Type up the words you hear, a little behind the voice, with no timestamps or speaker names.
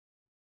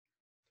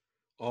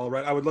All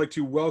right, I would like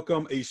to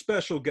welcome a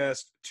special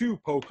guest to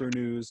Poker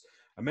News,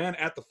 a man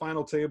at the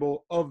final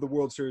table of the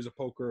World Series of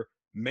Poker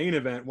main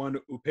event, one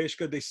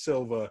Upeshka De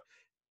Silva.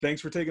 Thanks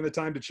for taking the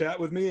time to chat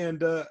with me.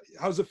 And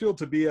how's it feel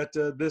to be at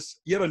this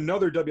yet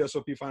another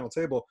WSOP final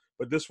table,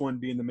 but this one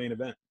being the main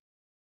event?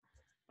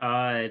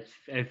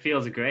 It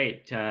feels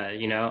great. I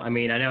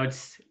mean, I know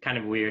it's kind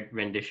of a weird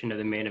rendition of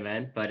the main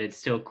event, but it's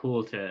still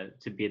cool to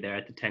be there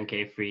at the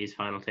 10K freeze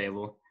final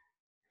table.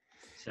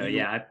 So You,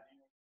 yeah,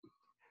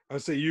 I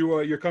would say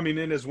you're coming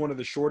in as one of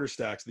the shorter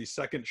stacks, the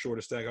second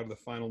shortest stack out of the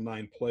final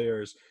 9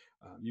 players.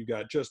 You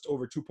got just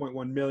over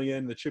 2.1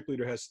 million. The chip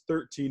leader has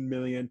 13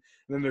 million, and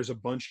then there's a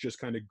bunch just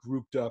kind of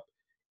grouped up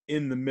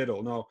in the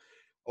middle. Now,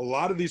 a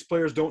lot of these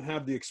players don't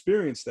have the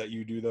experience that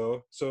you do,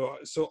 though. So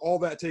all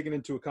that taken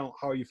into account,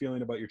 how are you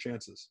feeling about your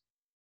chances?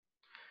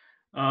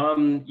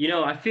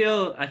 I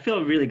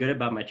feel really good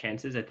about my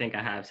chances. I think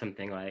I have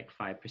something like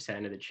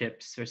 5% of the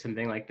chips or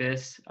something like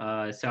this.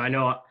 So I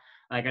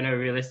know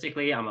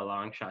realistically I'm a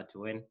long shot to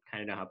win.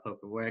 Kind of know how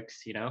poker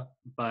works,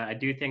 But I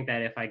do think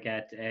that if I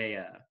get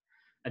a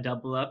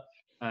double up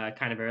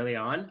kind of early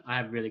on, I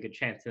have a really good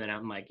chance. And then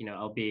I'm like,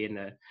 I'll be in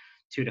the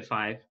 2 to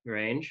 5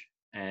 range,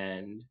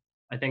 and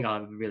I think I'll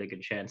have a really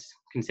good chance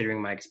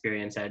considering my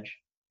experience edge.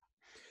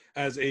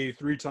 As a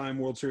 3-time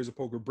World Series of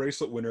Poker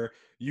bracelet winner,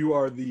 you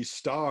are the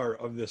star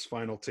of this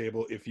final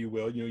table, if you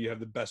will. You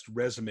have the best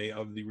resume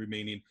of the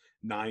remaining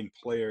 9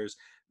 players.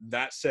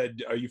 That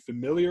said, are you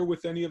familiar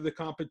with any of the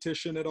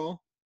competition at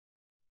all?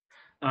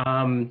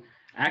 Um,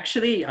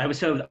 Actually, I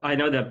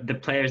know the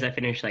players that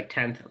finished like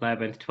 10th,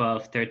 11th,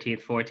 12th,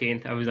 13th,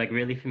 14th. I was like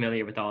really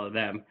familiar with all of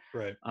them.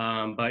 Right.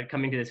 But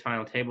coming to this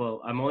final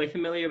table, I'm only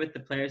familiar with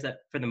the players that,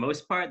 for the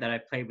most part, that I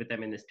played with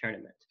them in this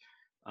tournament.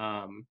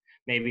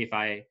 Maybe if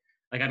I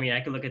like, I mean, I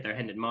could look at their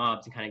handed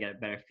mobs and kind of get a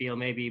better feel,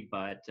 maybe.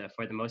 But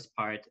for the most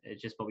part,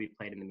 it's just what we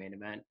played in the main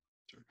event.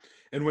 Sure.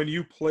 And when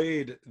you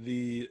played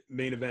the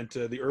main event,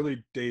 the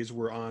early days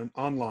were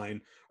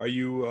online. Are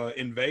you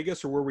in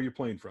Vegas, or where were you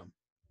playing from?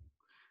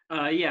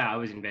 Yeah, I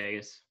was in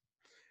Vegas.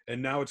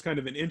 And now it's kind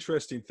of an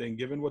interesting thing,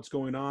 given what's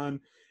going on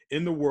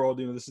in the world.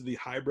 This is the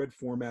hybrid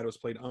format. It was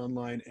played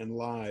online and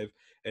live,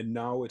 and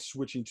now it's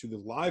switching to the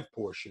live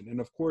portion.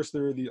 And of course,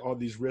 there are all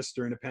these risks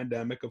during a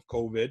pandemic of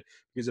COVID,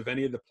 because if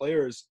any of the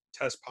players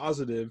test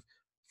positive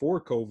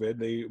for COVID,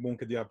 they won't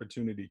get the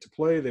opportunity to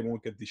play. They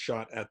won't get the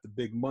shot at the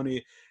big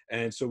money.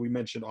 And so we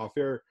mentioned off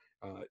air,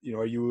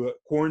 are you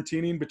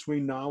quarantining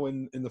between now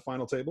and the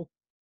final table?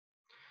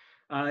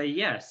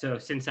 Yeah, so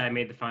since I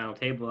made the final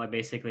table, I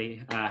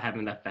basically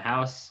haven't left the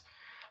house.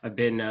 I've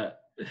been,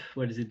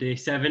 what is it, day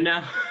 7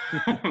 now?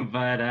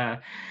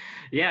 But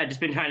yeah, just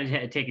been trying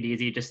to take it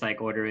easy, just like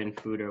order in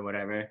food or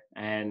whatever.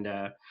 And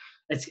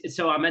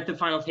so I'm at the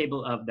final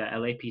table of the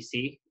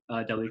LAPC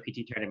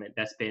WPT tournament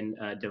that's been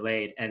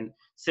delayed. And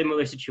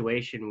similar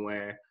situation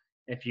where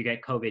if you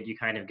get COVID, you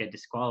kind of get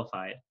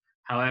disqualified.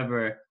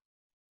 However,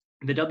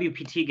 the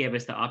WPT gave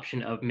us the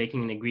option of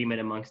making an agreement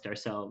amongst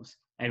ourselves.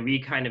 And we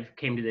kind of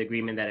came to the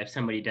agreement that if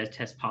somebody does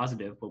test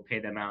positive, we'll pay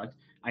them out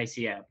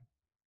ICM,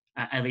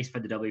 at least for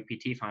the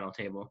WPT final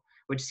table,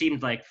 which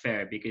seemed like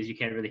fair because you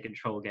can't really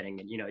control getting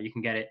it. You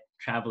can get it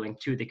traveling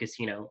to the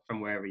casino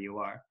from wherever you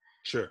are.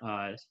 Sure.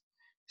 Uh,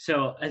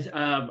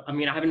 I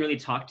mean, I haven't really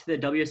talked to the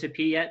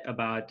WSOP yet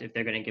about if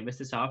they're going to give us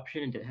this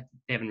option.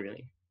 They haven't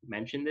really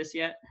mentioned this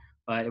yet,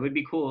 but it would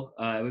be cool.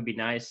 It would be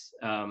nice.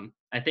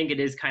 I think it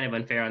is kind of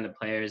unfair on the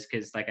players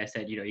because, like I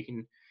said, you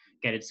can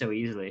get it so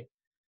easily.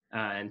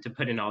 And to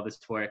put in all this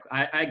work,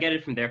 I get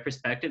it from their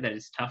perspective that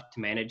it's tough to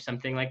manage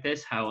something like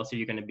this. How else are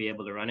you going to be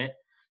able to run it?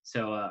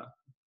 So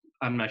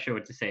I'm not sure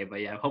what to say,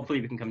 but yeah,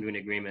 hopefully we can come to an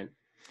agreement.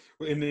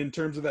 In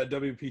terms of that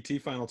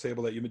WPT final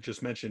table that you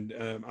just mentioned,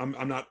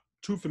 I'm not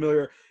too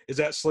familiar. Is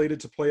that slated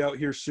to play out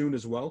here soon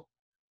as well?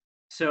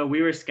 So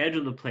we were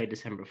scheduled to play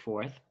December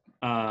 4th,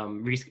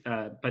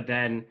 but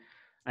then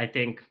I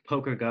think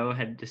Poker Go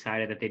had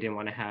decided that they didn't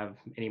want to have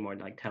any more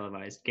like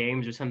televised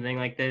games or something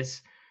like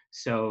this.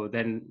 So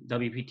then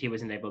WPT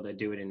wasn't able to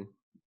do it,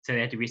 so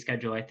they had to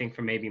reschedule. I think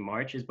for maybe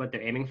March is what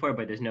they're aiming for,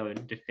 but there's no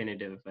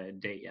definitive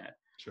date yet.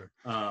 Sure.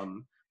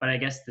 But I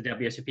guess the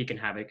WSOP can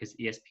have it because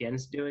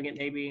ESPN's doing it,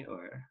 maybe,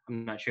 or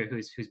I'm not sure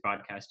who's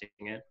broadcasting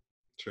it.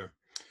 Sure.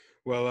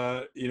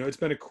 Well, it's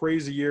been a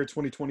crazy year.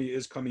 2020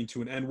 is coming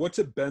to an end. What's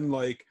it been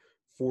like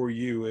for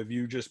you? Have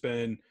you just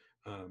been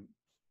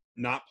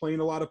not playing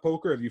a lot of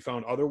poker? Have you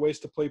found other ways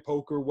to play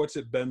poker? What's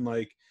it been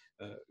like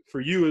for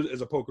you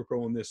as a poker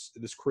pro in this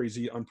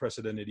crazy,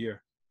 unprecedented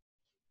year?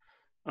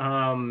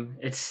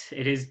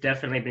 It has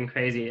definitely been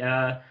crazy.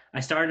 I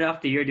started off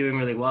the year doing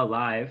really well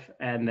live,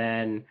 and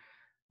then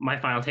my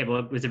final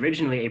table was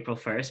originally April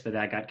 1st, but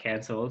that got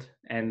canceled.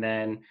 And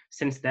then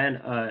since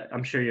then,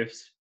 I'm sure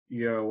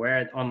you're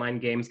aware, online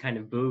games kind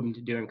of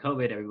boomed during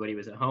COVID. Everybody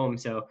was at home,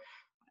 so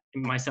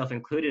myself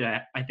included,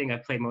 I think I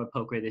played more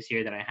poker this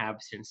year than I have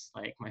since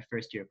like my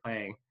first year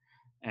playing,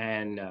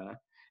 and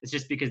it's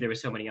just because there were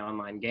so many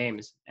online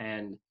games.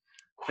 And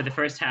for the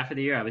first half of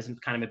the year, I was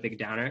kind of a big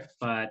downer,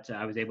 but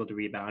I was able to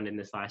rebound in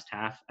this last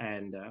half,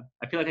 and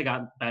I feel like I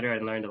got better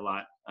and learned a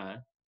lot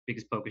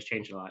because poker's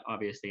changed a lot,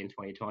 obviously, in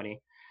 2020.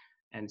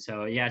 And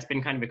so, yeah, it's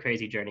been kind of a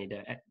crazy journey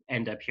to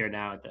end up here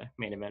now at the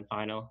main event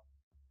final.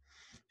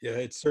 Yeah,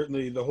 it's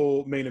certainly the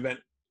whole main event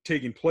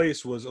taking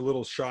place was a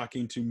little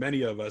shocking to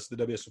many of us. The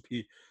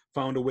WSOP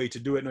found a way to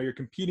do it. Now you're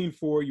competing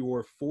for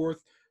your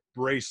fourth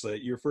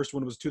bracelet. Your first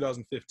one was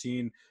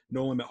 2015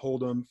 No Limit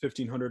Hold'em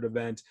 1500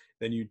 event.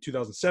 Then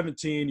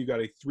 2017 you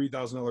got a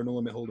 $3,000 No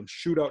Limit Hold'em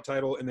shootout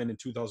title, and then in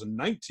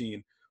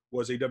 2019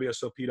 was a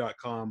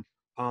WSOP.com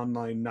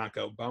online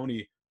knockout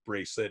bounty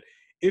bracelet.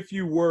 If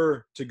you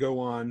were to go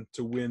on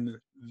to win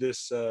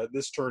this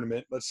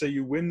tournament, let's say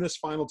you win this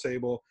final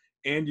table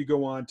and you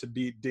go on to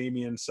beat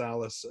Damian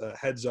Salas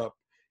heads up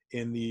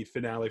in the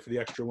finale for the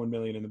extra 1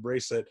 million in the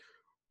bracelet,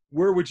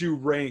 where would you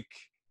rank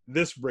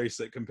this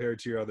bracelet compared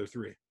to your other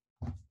three?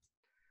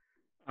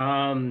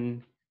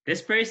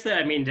 This bracelet,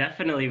 I mean,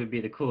 definitely would be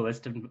the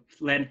coolest,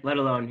 let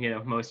alone, you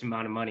know, most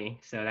amount of money.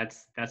 So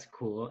that's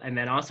cool. And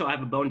then also I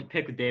have a bone to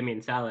pick with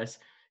Damian Salas.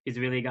 He's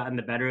really gotten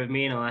the better of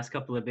me in the last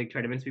couple of big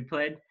tournaments we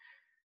played.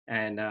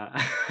 And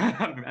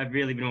I've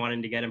really been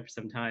wanting to get him for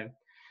some time.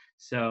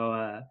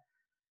 So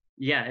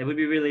yeah, it would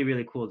be really,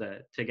 really cool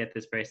to get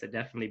this bracelet.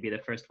 Definitely be the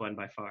first one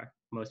by far,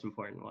 most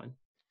important one.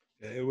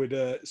 It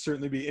would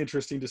certainly be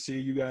interesting to see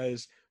you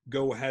guys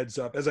go heads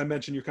up. As I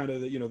mentioned, you're kind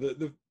of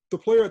the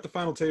player at the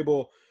final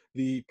table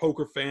the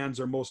poker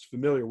fans are most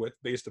familiar with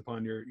based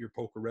upon your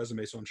poker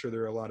resume. So I'm sure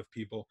there are a lot of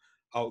people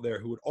out there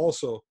who would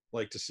also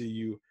like to see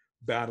you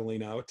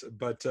battling out.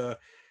 But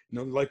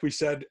like we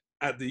said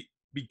at the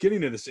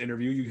beginning of this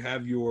interview, you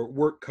have your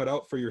work cut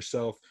out for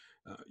yourself.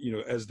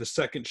 As the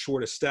second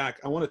shortest stack.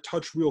 I want to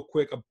touch real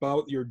quick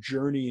about your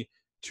journey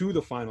to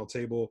the final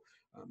table.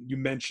 You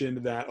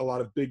mentioned that a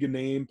lot of big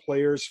name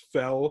players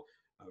fell,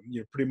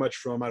 pretty much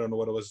from, I don't know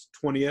what it was,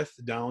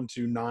 20th down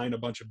to 9, a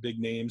bunch of big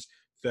names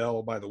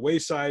fell by the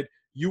wayside.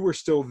 You were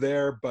still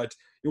there, but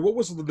what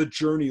was the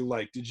journey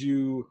like? Did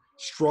you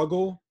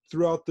struggle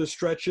throughout the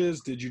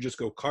stretches? Did you just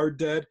go card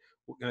dead?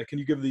 Can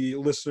you give the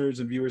listeners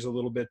and viewers a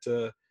little bit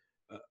of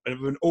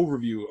an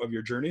overview of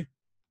your journey?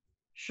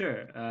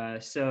 Sure.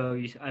 So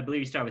I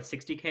believe you start with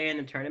 60K in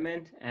the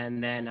tournament,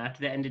 and then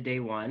after the end of day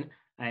one,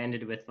 I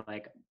ended with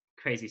like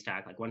crazy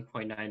stack, like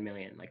 1.9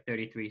 million, like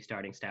 33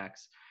 starting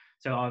stacks.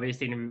 So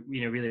obviously,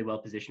 really well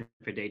positioned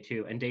for day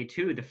two. And day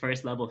two, the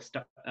first level,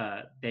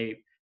 they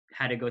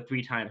had to go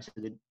 3 times. So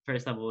the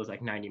first level was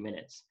like 90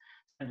 minutes,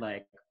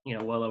 like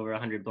well over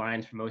 100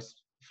 blinds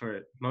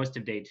for most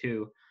of day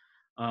two.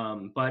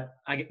 But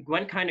I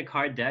went kind of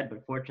card dead,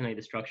 but fortunately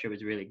the structure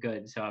was really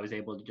good. So I was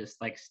able to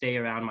just like stay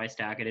around my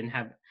stack. I didn't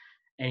have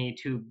any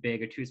too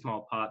big or too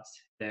small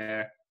pots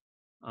there.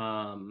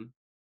 And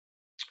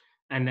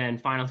then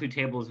final 2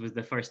 tables was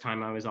the first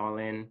time I was all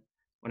in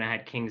when I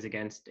had kings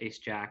against ace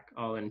jack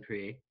all in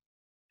pre,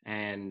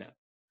 and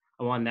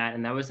I won that.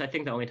 And that was, I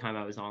think, the only time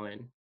I was all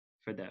in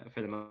for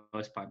the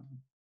most part.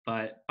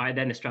 But by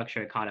then the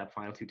structure caught up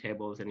final 2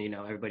 tables, and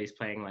everybody's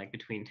playing like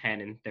between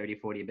 10 and 30,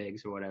 40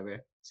 bigs or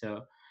whatever.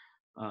 So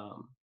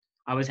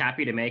I was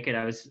happy to make it.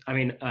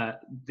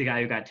 The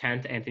guy who got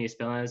 10th, Anthony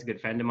Spillane, is a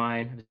good friend of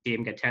mine. To see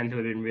him get 10th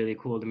would have been really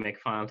cool to make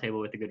a final table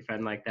with a good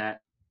friend like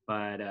that.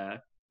 But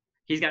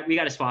we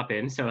got to swap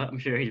in, so I'm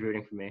sure he's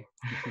rooting for me.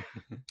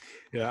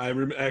 Yeah, I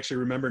actually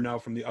remember now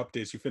from the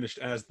updates, you finished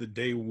as the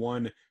day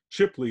one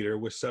chip leader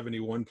with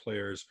 71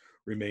 players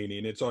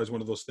remaining. It's always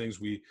one of those things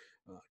we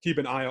keep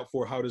an eye out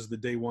for. How does the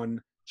day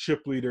one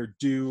chip leader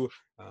do?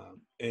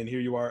 And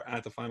here you are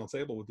at the final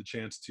table with the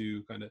chance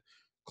to kind of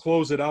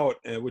close it out,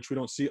 which we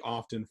don't see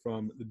often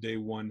from the day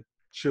one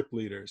chip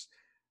leaders.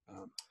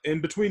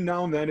 And between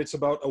now and then, it's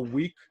about a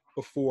week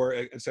before,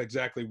 it's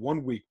exactly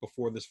 1 week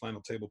before this final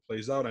table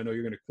plays out. I know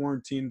you're going to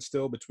quarantine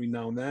still between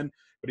now and then,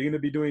 but are you going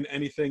to be doing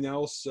anything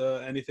else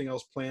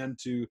planned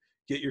to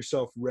get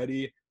yourself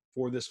ready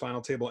for this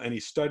final table? Any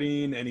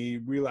studying, any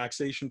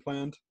relaxation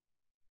planned?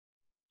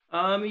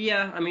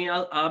 Yeah,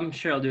 I'm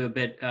sure I'll do a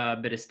bit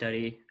of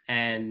study,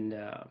 and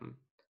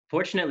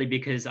fortunately,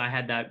 because I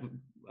had that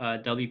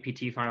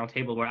WPT final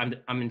table where I'm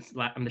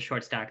the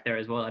short stack there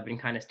as well. I've been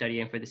kind of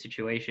studying for the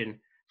situation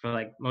for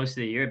like most of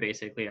the year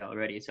basically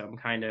already, so I'm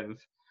kind of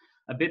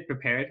a bit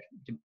prepared,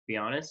 to be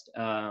honest.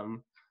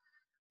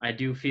 I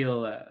do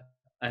feel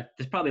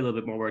there's probably a little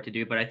bit more work to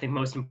do, but I think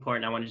most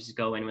important, I want to just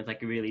go in with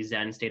like a really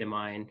zen state of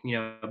mind,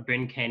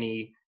 Bryn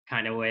Kenny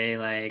kind of way,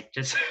 like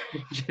just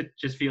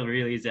just feel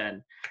really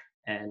zen.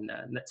 And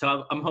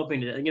so I'm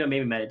hoping to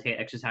maybe meditate,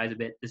 exercise a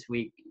bit this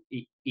week,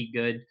 eat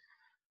good.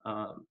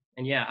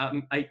 And yeah,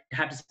 I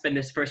have to spend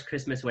this first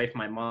Christmas away from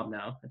my mom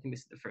now. I think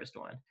this is the first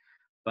one,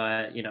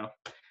 but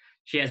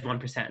she has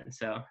 1%,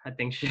 so I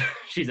think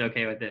she's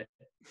okay with it.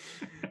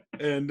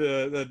 And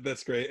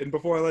that's great. And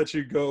before I let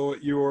you go,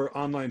 your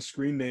online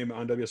screen name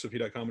on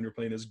WSOP.com when you're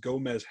playing is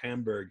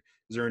Gomezhamburg.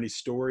 Is there any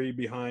story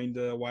behind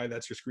why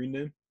that's your screen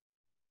name?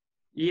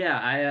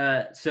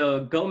 Yeah,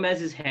 so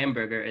Gomez's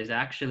hamburger is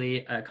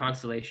actually a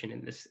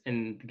constellation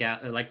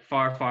like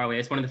far, far away.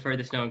 It's one of the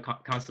furthest known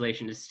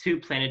constellations. It's 2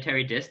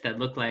 planetary discs that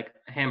look like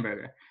a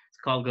hamburger. It's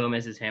called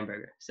Gomez's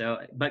hamburger. So,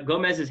 but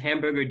Gomez's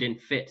hamburger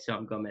didn't fit, so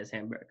I'm Gomez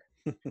Hamburg.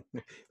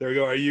 There we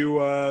go. Are you,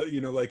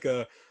 like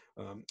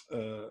um,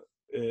 uh,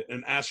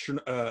 an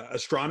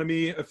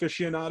astronomy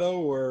aficionado,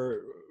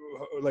 or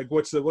like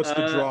what's the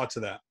Uh, draw to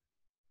that?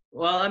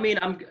 well, I mean,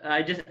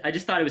 I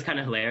just thought it was kind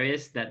of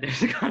hilarious that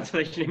there's a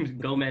constellation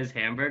named Gomez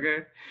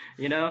Hamburger,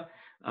 you know.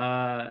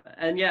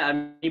 And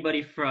yeah,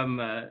 anybody from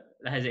that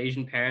has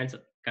Asian parents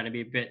kind of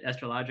be a bit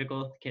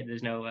astrological.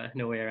 There's no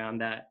way around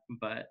that.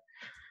 But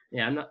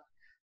yeah,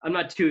 I'm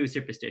not too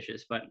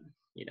superstitious, but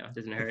it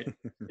doesn't hurt.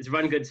 It's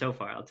run good so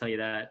far, I'll tell you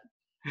that.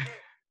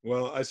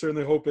 Well, I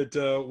certainly hope it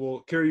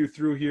will carry you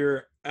through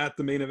here at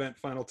the main event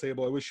final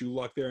table. I wish you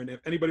luck there. And if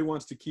anybody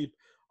wants to keep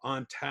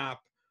on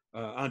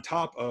on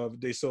top of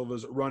De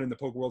Silva's run in the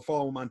poker world,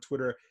 follow him on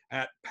Twitter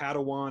at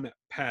Padawan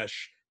Pesh.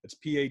 That's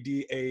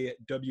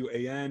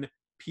PADAWANPESH.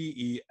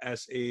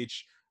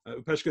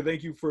 Upeshka,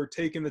 thank you for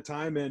taking the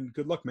time, and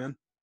good luck, man.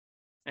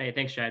 Hey,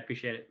 thanks, Chad.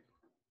 Appreciate it.